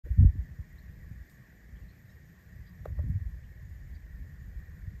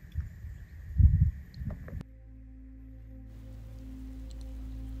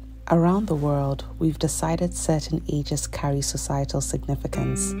Around the world, we've decided certain ages carry societal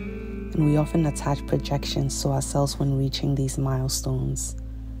significance, and we often attach projections to ourselves when reaching these milestones.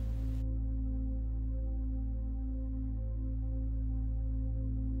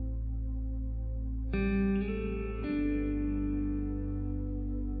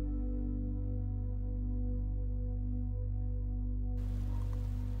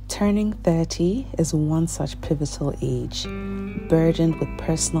 Turning 30 is one such pivotal age, burdened with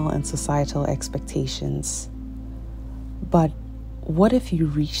personal and societal expectations. But what if you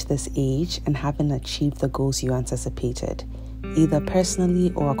reach this age and haven't achieved the goals you anticipated, either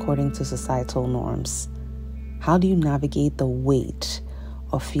personally or according to societal norms? How do you navigate the weight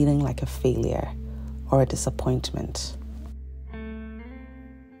of feeling like a failure or a disappointment?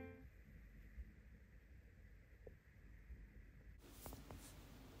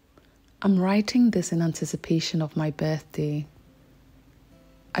 I'm writing this in anticipation of my birthday.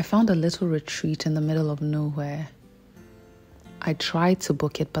 I found a little retreat in the middle of nowhere. I tried to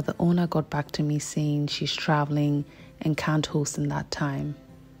book it, but the owner got back to me saying she's traveling and can't host in that time.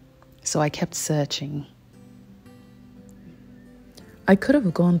 So I kept searching. I could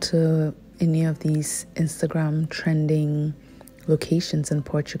have gone to any of these Instagram trending locations in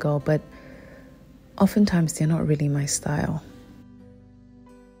Portugal, but oftentimes they're not really my style.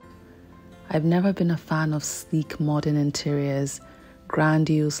 I've never been a fan of sleek modern interiors,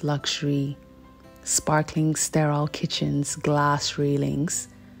 grandiose luxury, sparkling sterile kitchens, glass railings.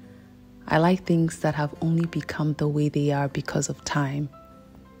 I like things that have only become the way they are because of time.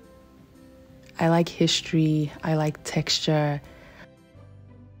 I like history, I like texture.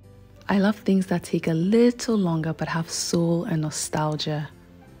 I love things that take a little longer but have soul and nostalgia.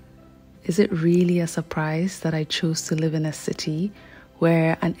 Is it really a surprise that I chose to live in a city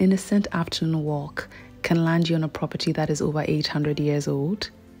where an innocent afternoon walk can land you on a property that is over 800 years old?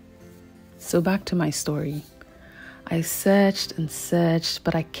 So back to my story. I searched and searched,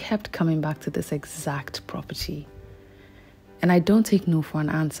 but I kept coming back to this exact property. And I don't take no for an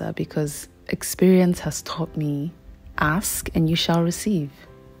answer because experience has taught me, ask and you shall receive.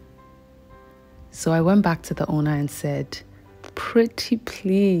 So I went back to the owner and said, pretty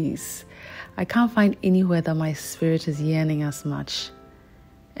please, I can't find anywhere that my spirit is yearning as much.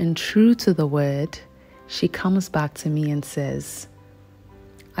 And true to the word, she comes back to me and says,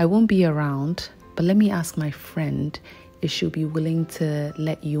 I won't be around, but let me ask my friend if she'll be willing to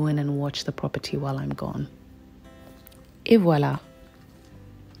let you in and watch the property while I'm gone. Et voila.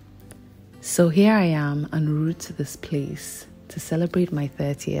 So here I am en route to this place to celebrate my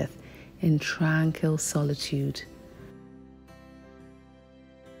 30th in tranquil solitude.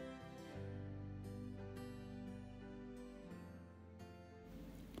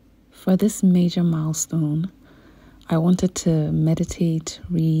 For this major milestone, I wanted to meditate,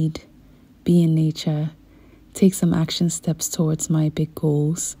 read, be in nature, take some action steps towards my big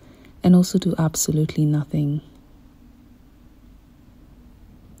goals, and also do absolutely nothing.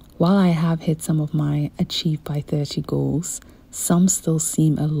 While I have hit some of my achieve by 30 goals, some still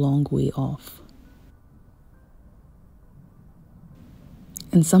seem a long way off.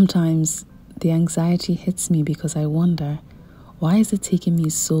 And sometimes the anxiety hits me because I wonder, why is it taking me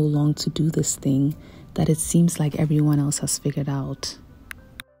so long to do this thing that it seems like everyone else has figured out?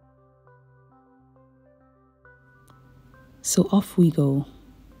 So off we go.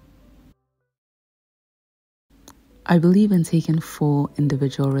 I believe in taking full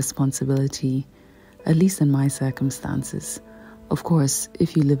individual responsibility, at least in my circumstances. Of course,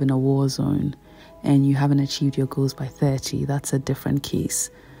 if you live in a war zone and you haven't achieved your goals by 30, that's a different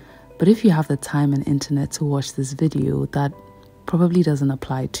case. But if you have the time and internet to watch this video, that probably doesn't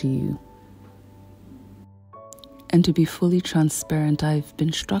apply to you. And to be fully transparent, I've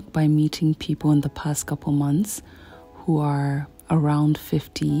been struck by meeting people in the past couple months who are around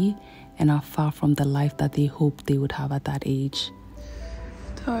 50 and are far from the life that they hoped they would have at that age.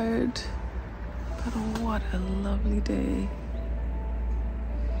 Tired, but what a lovely day.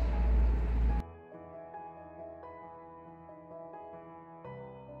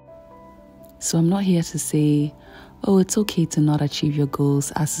 So I'm not here to say, oh, it's okay to not achieve your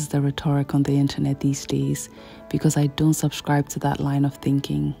goals, as is the rhetoric on the internet these days, because I don't subscribe to that line of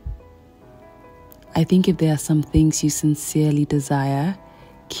thinking. I think if there are some things you sincerely desire,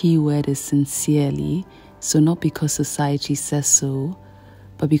 keyword is sincerely, so not because society says so,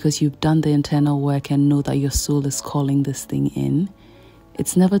 but because you've done the internal work and know that your soul is calling this thing in,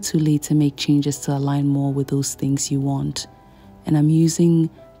 it's never too late to make changes to align more with those things you want. And I'm using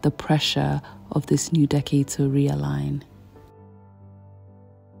the pressure of this new decade to realign.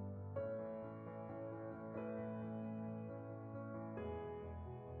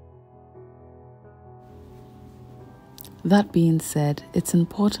 That being said, it's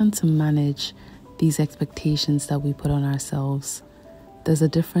important to manage these expectations that we put on ourselves. There's a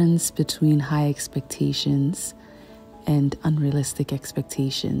difference between high expectations and unrealistic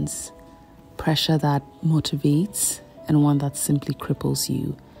expectations. Pressure that motivates and one that simply cripples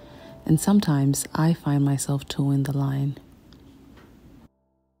you. And sometimes I find myself towing the line.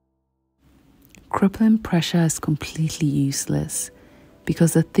 Crippling pressure is completely useless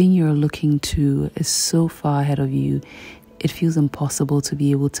because the thing you're looking to is so far ahead of you, it feels impossible to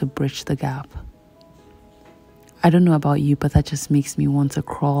be able to bridge the gap. I don't know about you, but that just makes me want to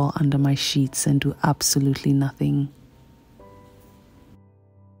crawl under my sheets and do absolutely nothing.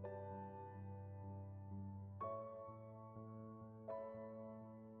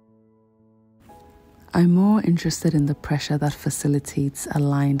 I'm more interested in the pressure that facilitates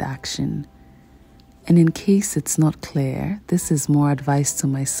aligned action. And in case it's not clear, this is more advice to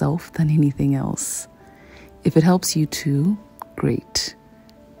myself than anything else. If it helps you too, great.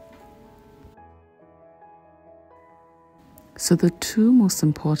 So the two most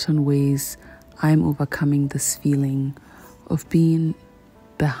important ways I'm overcoming this feeling of being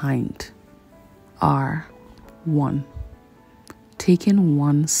behind are: 1, taking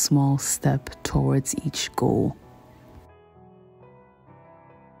one small step towards each goal.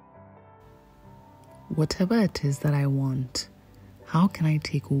 Whatever it is that I want, how can I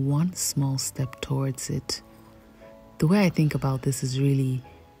take one small step towards it? The way I think about this is really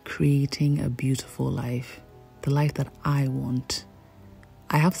creating a beautiful life, the life that I want.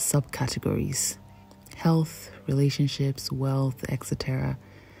 I have subcategories: health, relationships, wealth, etc.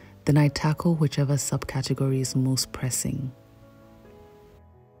 Then I tackle whichever subcategory is most pressing.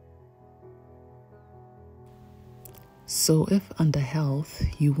 So if under health,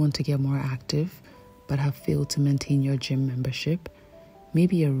 you want to get more active, but have failed to maintain your gym membership,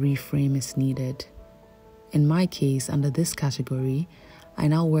 maybe a reframe is needed. In my case, under this category, I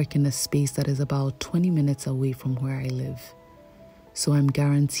now work in a space that is about 20 minutes away from where I live. So I'm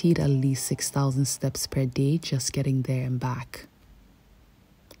guaranteed at least 6,000 steps per day just getting there and back.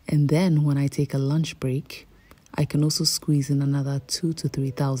 And then when I take a lunch break, I can also squeeze in another 2,000 to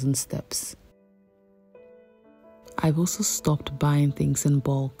 3,000 steps. I've also stopped buying things in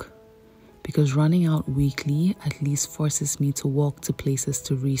bulk because running out weekly at least forces me to walk to places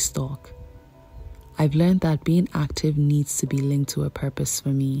to restock. I've learned that being active needs to be linked to a purpose for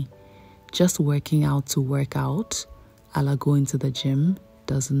me. Just working out to work out, a la going to the gym,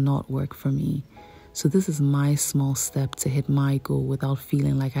 does not work for me. So this is my small step to hit my goal without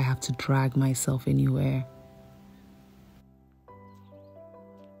feeling like I have to drag myself anywhere.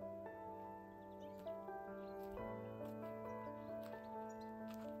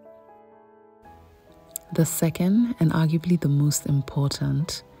 The second, and arguably the most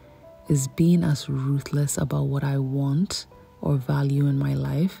important, is being as ruthless about what I want or value in my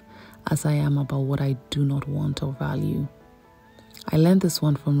life as I am about what I do not want or value. I learned this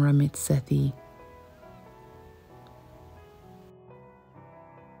one from Ramit Sethi.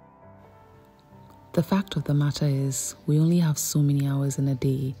 The fact of the matter is, we only have so many hours in a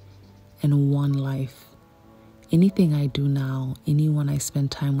day and one life. Anything I do now, anyone I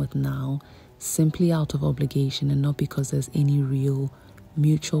spend time with now, simply out of obligation and not because there's any real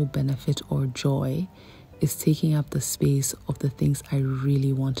mutual benefit or joy, is taking up the space of the things I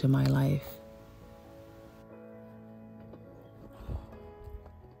really want in my life.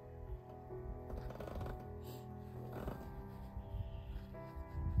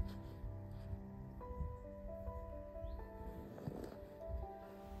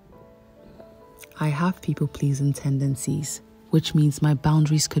 I have people-pleasing tendencies, which means my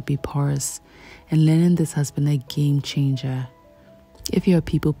boundaries could be porous, and learning this has been a game changer. If you're a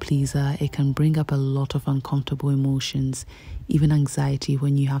people pleaser, it can bring up a lot of uncomfortable emotions, even anxiety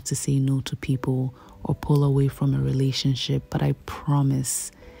when you have to say no to people or pull away from a relationship, but I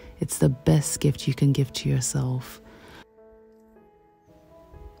promise it's the best gift you can give to yourself.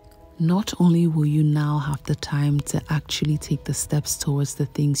 Not only will you now have the time to actually take the steps towards the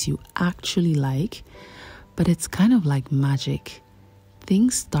things you actually like, but it's kind of like magic.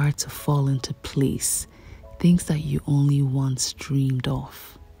 Things start to fall into place, things that you only once dreamed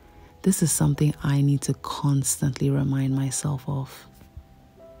of. This is something I need to constantly remind myself of.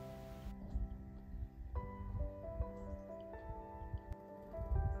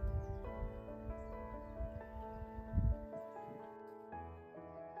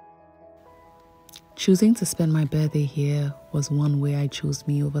 Choosing to spend my birthday here was one way I chose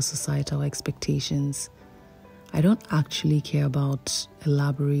me over societal expectations. I don't actually care about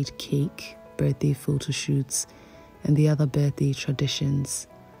elaborate cake, birthday photo shoots, and the other birthday traditions.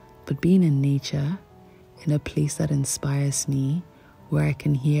 But being in nature, in a place that inspires me, where I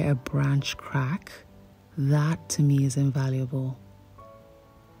can hear a branch crack, that to me is invaluable.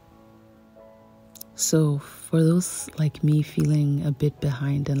 So for those like me feeling a bit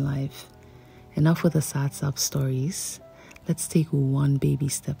behind in life, enough with the sad stories. Let's take one baby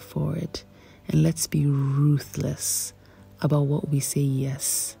step forward and let's be ruthless about what we say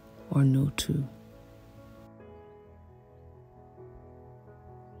yes or no to.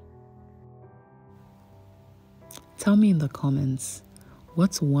 Tell me in the comments,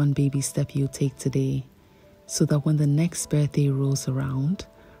 what's one baby step you'll take today so that when the next birthday rolls around,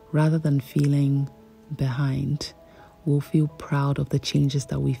 rather than feeling behind, we'll feel proud of the changes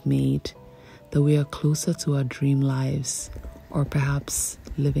that we've made, that we are closer to our dream lives, or perhaps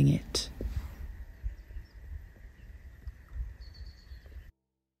living it.